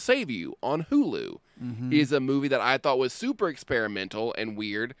One Will Save You on Hulu is a movie that I thought was super experimental and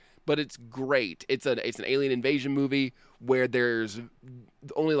weird, but it's great. It's an alien invasion movie where there's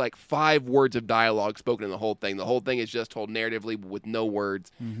only like 5 words of dialogue spoken in the whole thing. The whole thing is just told narratively with no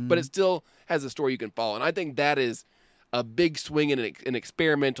words, but it still has a story you can follow. And I think that is a big swing in an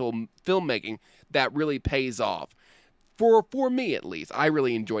experimental filmmaking that really pays off. For me, at least. I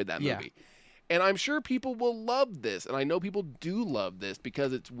really enjoyed that movie. And I'm sure people will love this. And I know people do love this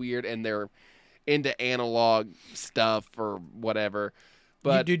because it's weird and they're into analog stuff or whatever.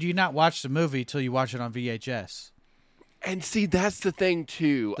 But Did you not watch the movie till you watch it on VHS? And see, that's the thing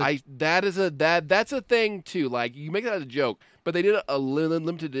too. That's a thing too. Like, you make that as a joke, but they did a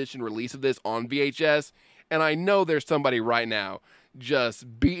limited edition release of this on VHS, and I know there's somebody right now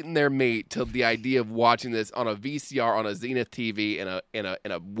just beating their meat to the idea of watching this on a VCR on a Zenith TV in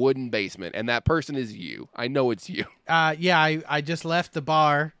a wooden basement, and that person is you. I know it's you. I just left the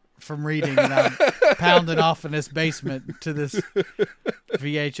bar from reading, and I'm pounding off in this basement to this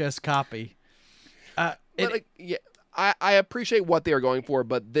VHS copy. I appreciate what they are going for,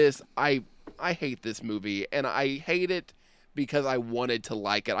 but this, I hate this movie, and I hate it because I wanted to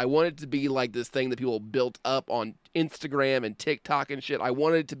like it. I wanted it to be like this thing that people built up on Instagram and TikTok and shit. I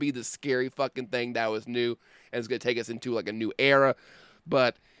wanted it to be the scary fucking thing that was new and it's going to take us into like a new era,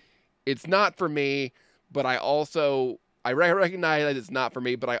 but it's not for me. But I recognize that it's not for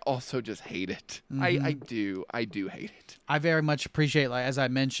me, but I also just hate it. I do hate it. I very much appreciate, like, as I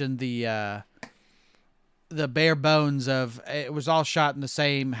mentioned, the bare bones of it was all shot in the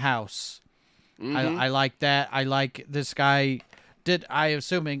same house. I like that. I like this guy didn't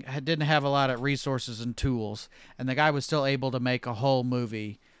have a lot of resources and tools, and the guy was still able to make a whole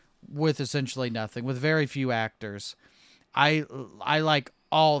movie with essentially nothing, with very few actors. I like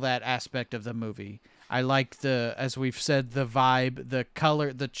all that aspect of the movie. I like as we've said, the vibe, the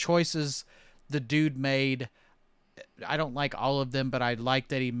color, the choices the dude made. I don't like all of them, but I like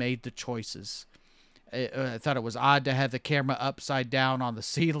that he made the choices. I thought it was odd to have the camera upside down on the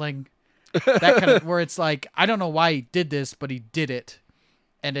ceiling. That kind of where it's like, I don't know why he did this, but he did it.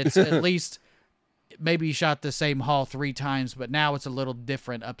 And it's at least maybe he shot the same haul 3 times, but now it's a little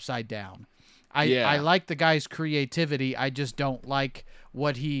different upside down. I like the guy's creativity. I just don't like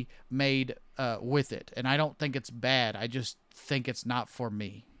what he made with it. And I don't think it's bad. I just think it's not for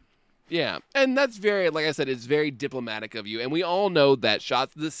me. Yeah, and that's very, like I said, it's very diplomatic of you. And we all know that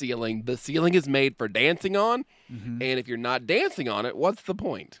shots of the ceiling is made for dancing on. And if you're not dancing on it, what's the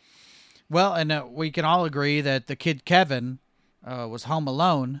point? Well, and we can all agree that the kid Kevin was home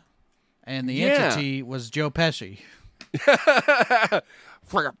alone, and the entity was Joe Pesci.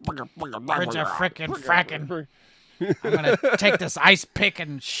 Frickin'. I'm going to take this ice pick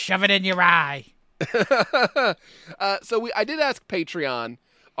and shove it in your eye. I did ask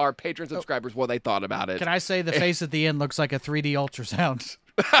our Patreon subscribers what they thought about it. Can I say the face at the end looks like a 3D ultrasound?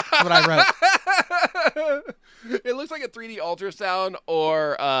 That's what I wrote. It looks like a 3D ultrasound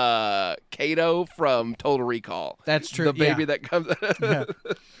or Kato from Total Recall. That's true. The baby that comes out.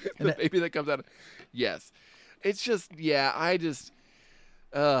 The baby that comes out. Yes. It's just,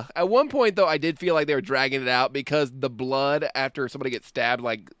 at one point, though, I did feel like they were dragging it out because the blood after somebody gets stabbed,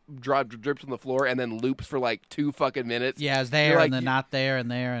 like, drips on the floor and then loops for, like, 2 fucking minutes. Yeah, it's there and then not there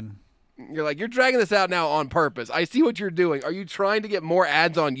and there. And you're like, you're dragging this out now on purpose. I see what you're doing. Are you trying to get more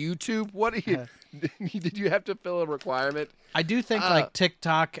ads on YouTube? What are you... Did you have to fill a requirement? I do think like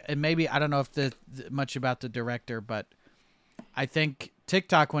TikTok, and maybe I don't know if much about the director, but I think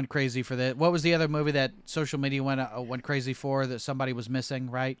TikTok went crazy for that. What was the other movie that social media went crazy for that somebody was missing?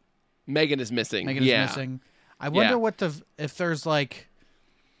 Right? Megan is missing. Megan is missing. I wonder if there's like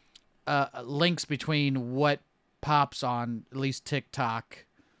links between what pops on at least TikTok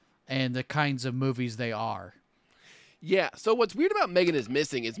and the kinds of movies they are. Yeah, so what's weird about Megan is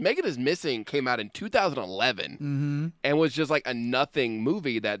Missing came out in 2011 and was just like a nothing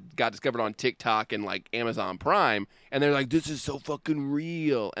movie that got discovered on TikTok and like Amazon Prime, and they're like, this is so fucking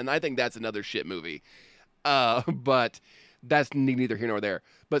real, and I think that's another shit movie. But that's neither here nor there.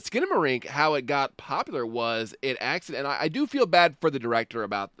 But Skinamarink, how it got popular was it actually, and I do feel bad for the director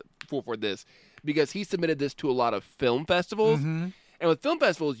for this, because he submitted this to a lot of film festivals, and with film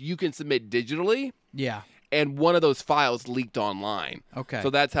festivals, you can submit digitally. Yeah. And one of those files leaked online. Okay. So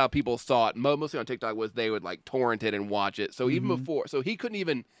that's how people saw it. Mostly on TikTok was they would like torrent it and watch it. So even before, so he couldn't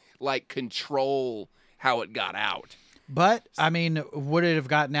even like control how it got out. But I mean, would it have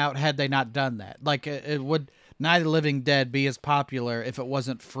gotten out had they not done that? Like it would Night of the Living Dead be as popular if it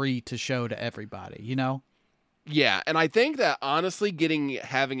wasn't free to show to everybody, you know? Yeah, and I think that honestly,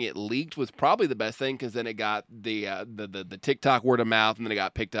 having it leaked was probably the best thing because then it got the TikTok word of mouth, and then it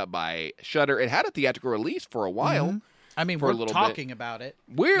got picked up by Shudder. It had a theatrical release for a while. Mm-hmm. I mean, we're talking about it.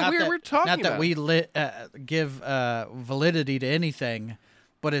 We're talking not that about we give validity to anything,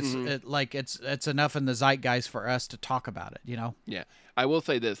 but it's it's enough in the zeitgeist for us to talk about it. You know? Yeah. I will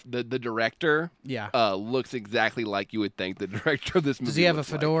say this: the director, looks exactly like you would think the director of this movie. Does he have a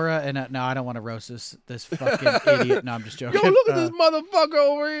fedora? Like. And no, I don't want to roast this fucking idiot. No, I'm just joking. Yo, look at this motherfucker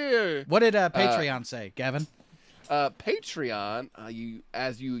over here. What did Patreon say, Gavin? Patreon,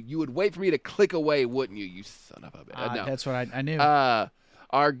 you would wait for me to click away, wouldn't you? You son of a bitch. No. That's what I knew.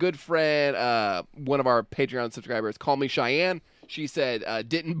 Our good friend, one of our Patreon subscribers, Call Me Cheyenne. She said,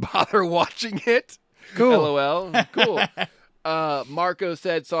 didn't bother watching it. Cool. LOL. Cool. Marco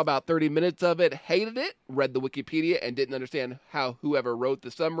said, saw about 30 minutes of it, hated it, read the Wikipedia, and didn't understand how whoever wrote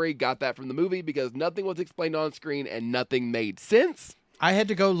the summary got that from the movie because nothing was explained on screen and nothing made sense. I had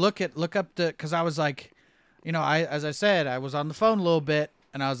to go look up because I was like, as I said, I was on the phone a little bit,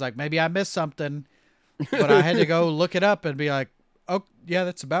 and I was like, maybe I missed something, but I had to go look it up and be like, oh, yeah,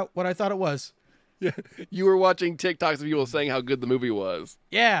 that's about what I thought it was. Yeah, you were watching TikToks of people saying how good the movie was.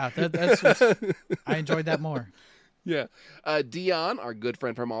 Yeah, that's I enjoyed that more. Yeah. Dion, our good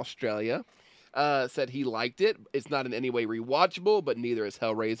friend from Australia, said he liked it. It's not in any way rewatchable, but neither is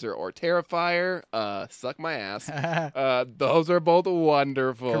Hellraiser or Terrifier. Suck my ass. Those are both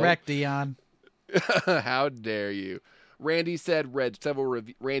wonderful. Correct, Dion. How dare you? Randy said read several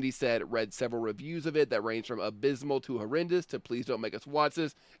reviews of it that range from abysmal to horrendous to please don't make us watch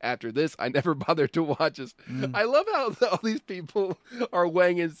this. After this, I never bothered to watch this. I love how all these people are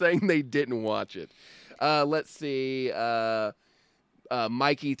weighing in saying they didn't watch it. Let's see. Mikey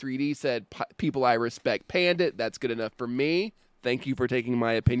 3D said, people I respect panned it. That's good enough for me. Thank you for taking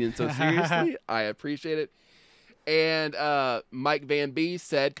my opinion so seriously. I appreciate it. And Mike Van B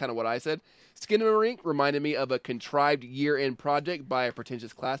said, kind of what I said, Skinamarink reminded me of a contrived year-end project by a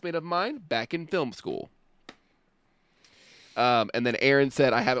pretentious classmate of mine back in film school. And then Aaron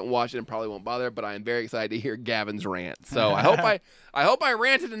said, I haven't watched it and probably won't bother, but I am very excited to hear Gavin's rant. So I hope I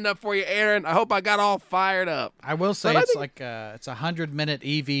ranted enough for you, Aaron. I hope I got all fired up. I will say it's it's a 100-minute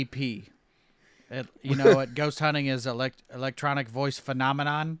EVP. Ghost hunting is electronic voice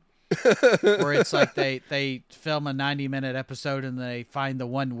phenomenon, where it's like they film a 90-minute episode and they find the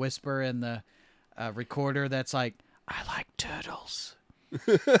one whisper in the recorder that's like, I like turtles.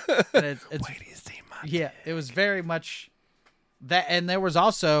 And it's wait till you see my it was very much that, and there was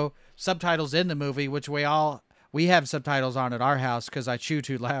also subtitles in the movie, which we have subtitles on at our house because I chew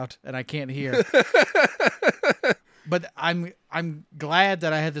too loud and I can't hear. But I'm glad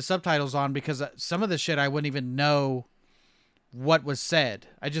that I had the subtitles on because some of the shit I wouldn't even know what was said.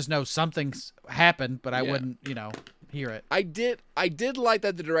 I just know something's happened, but I wouldn't, hear it. I did like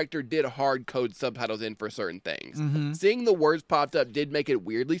that the director did hard code subtitles in for certain things. Mm-hmm. Seeing the words popped up did make it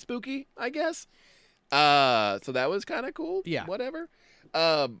weirdly spooky, I guess. So that was kind of cool. Yeah. Whatever.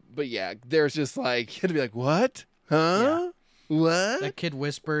 But yeah, there's just like, you had to be like, what? Huh? Yeah. What? That kid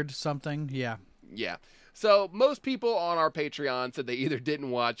whispered something. Yeah. Yeah. So most people on our Patreon said they either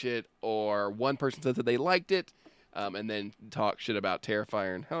didn't watch it or one person said that they liked it, and then talk shit about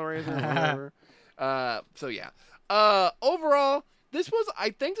Terrifier and Hellraiser or whatever. So yeah. Overall, I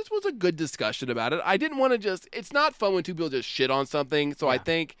think this was a good discussion about it. I didn't want to it's not fun when two people just shit on something. So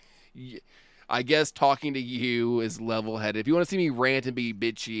yeah. I guess talking to you is level-headed. If you want to see me rant and be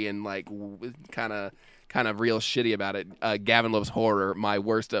bitchy and like kind of real shitty about it, Gavin Loves Horror, my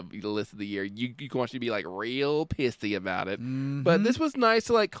worst of the list of the year. You can watch me be like real pissy about it. Mm-hmm. But this was nice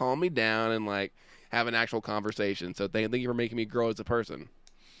to like calm me down and like have an actual conversation. So thank you for making me grow as a person.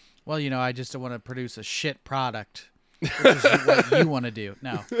 Well, I just don't want to produce a shit product, which is what you want to do.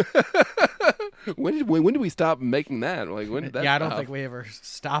 No. When did we stop making that? Like when did that I stop? don't think we ever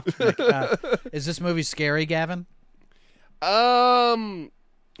stopped. Is this movie scary, Gavin?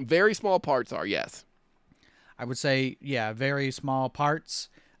 Very small parts are, yes. I would say, very small parts,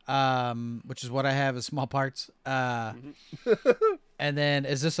 which is what I have is small parts. And then,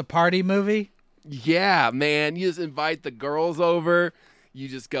 is this a party movie? Yeah, man. You just invite the girls over. You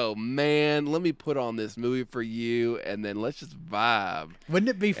just go, man, let me put on this movie for you, and then let's just vibe. Wouldn't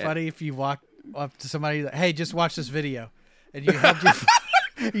it be funny if you walk up to somebody like, hey, just watch this video, and you held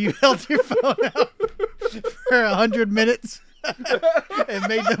your phone out for 100 minutes and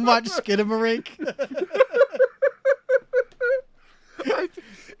made them watch Skinamarink?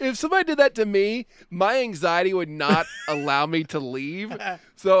 If somebody did that to me, my anxiety would not allow me to leave.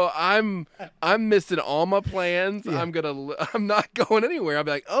 So I'm missing all my plans. Yeah. I'm not going anywhere. I'll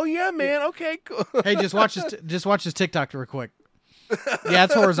be like, oh yeah, man, okay, cool. Hey, just watch this TikTok real quick. Yeah,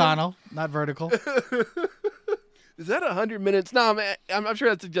 it's horizontal, not vertical. Is that 100 minutes? No, man, I'm sure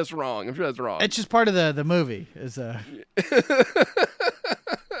that's just wrong. I'm sure that's wrong. It's just part of the movie.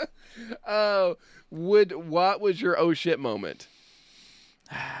 What was your oh shit moment?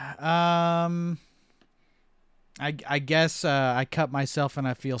 I guess I cut myself and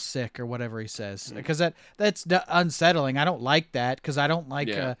I feel sick or whatever he says, because that's unsettling. I don't like that, because I don't like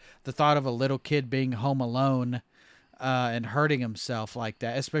the thought of a little kid being home alone and hurting himself like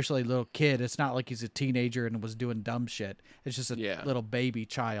that, especially a little kid. It's not like he's a teenager and was doing dumb shit. It's just a little baby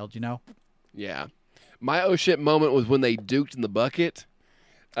child, you know? Yeah. My oh shit moment was when they duked in the bucket.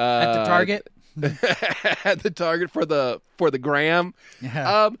 At the Target? At the Target for the gram.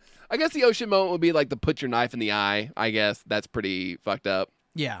 Yeah. I guess the oh shit moment would be like the put your knife in the eye. I guess that's pretty fucked up.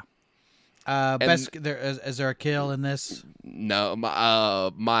 Yeah. Is there a kill in this? No,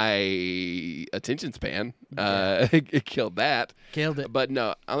 my attention span it killed that. Killed it. But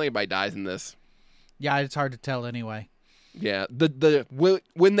no, I don't think anybody dies in this. Yeah, it's hard to tell anyway. Yeah,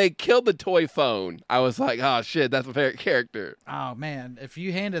 when they killed the toy phone, I was like, oh shit, that's my favorite character. Oh man, if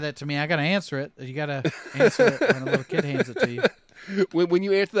you handed that to me, I gotta answer it. You gotta answer it when a little kid hands it to you. When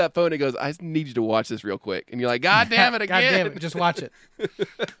you answer that phone, it goes, I just need you to watch this real quick, and you're like, God damn it again! God damn it, just watch it.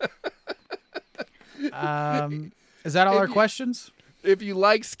 Is that all our questions? If you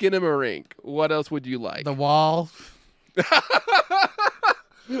like Skinamarink, what else would you like? The wall.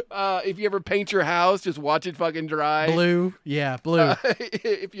 If you ever paint your house, just watch it fucking dry. Blue. Yeah, blue.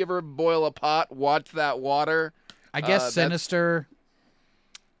 If you ever boil a pot, watch that water. I guess Sinister.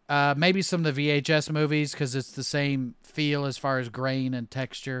 Maybe some of the VHS movies, because it's the same feel as far as grain and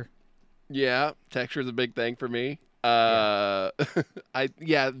texture. Yeah, texture is a big thing for me. VHS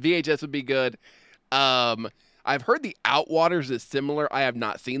would be good. I've heard the Outwaters is similar. I have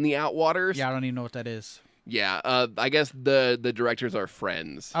not seen the Outwaters. Yeah, I don't even know what that is. Yeah, I guess the directors are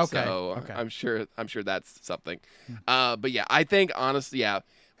friends. Okay. So okay. I'm sure that's something. But yeah, I think honestly,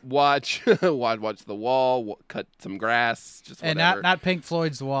 watch watch The Wall, cut some grass, just whatever. And not Pink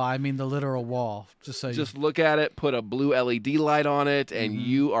Floyd's The Wall. I mean the literal wall. Just look at it, put a blue LED light on it, and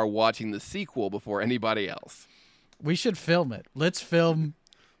you are watching the sequel before anybody else. We should film it. Let's film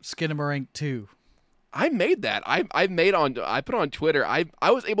Skinamarink 2. I made that. I put on Twitter. I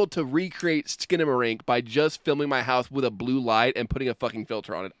was able to recreate Skinamarink by just filming my house with a blue light and putting a fucking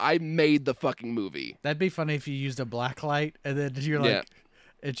filter on it. I made the fucking movie. That'd be funny if you used a black light and then you're like,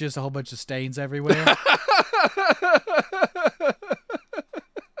 it's just a whole bunch of stains everywhere.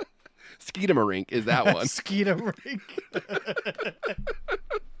 Skinamarink is that one. Skinamarink.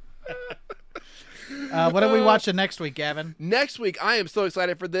 What are we watching next week, Gavin? Next week, I am so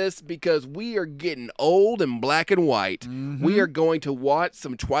excited for this because we are getting old and black and white. Mm-hmm. We are going to watch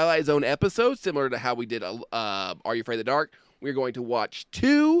some Twilight Zone episodes, similar to how we did Are You Afraid of the Dark? We're going to watch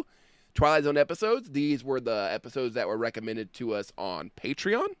 2 Twilight Zone episodes. These were the episodes that were recommended to us on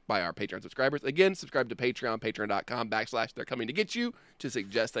Patreon by our Patreon subscribers. Again, subscribe to Patreon, patreon.com/they're coming to get you to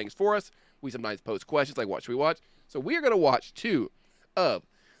suggest things for us. We sometimes post questions like, what should we watch? So we are going to watch 2 of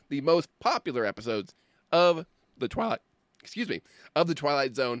the most popular episodes of the Twilight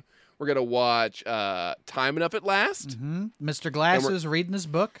Zone. We're going to watch Time Enough at Last. Mm-hmm. Mr. Glasses reading his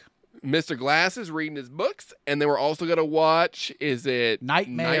book. Mr. Glasses reading his books. And then we're also going to watch, is it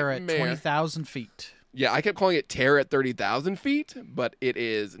Nightmare at 20,000 feet. Yeah, I kept calling it Terror at 30,000 feet, but it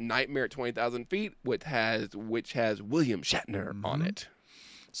is Nightmare at 20,000 feet, which has William Shatner on it.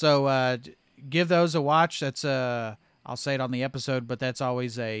 So give those a watch. That's I'll say it on the episode, but that's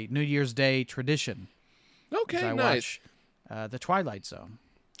always a New Year's Day tradition. Okay, I nice. Watch The Twilight Zone.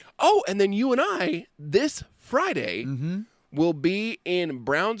 Oh, and then you and I, this Friday, will be in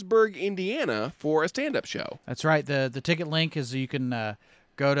Brownsburg, Indiana for a stand-up show. That's right. The ticket link is, you can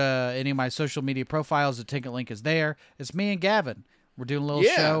go to any of my social media profiles. The ticket link is there. It's me and Gavin. We're doing a little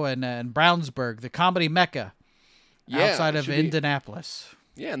show in Brownsburg, the comedy mecca outside of Indianapolis.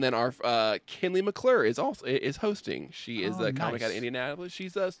 Yeah, and then our Kinley McClure is hosting. She is a comic out of Indianapolis.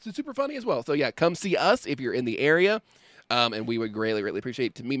 She's super funny as well. So yeah, come see us if you're in the area, and we would greatly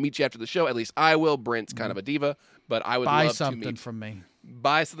appreciate to meet you after the show. At least I will. Brent's kind of a diva, but I would buy love something to meet. from me.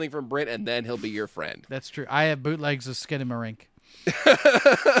 Buy something from Brent, and then he'll be your friend. That's true. I have bootlegs of Skinamarink.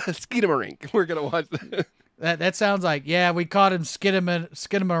 Skinamarink. We're gonna watch that. That sounds like, we caught him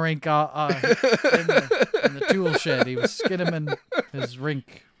Skinamarink in the tool shed. He was skinning his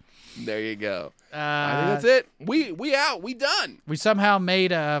rink. There you go. I think that's it. We out. We done. We somehow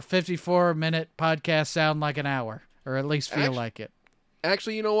made a 54-minute podcast sound like an hour, or at least feel like it.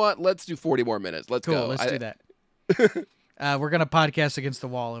 Actually, you know what? Let's do 40 more minutes. Let's Cool, go. let's do that. We're going to podcast against the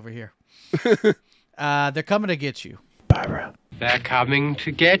wall over here. They're coming to get you. Barbara. They're coming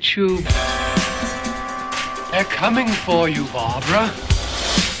to get you. They're coming for you, Barbara.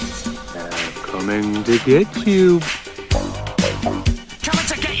 They're coming to get you.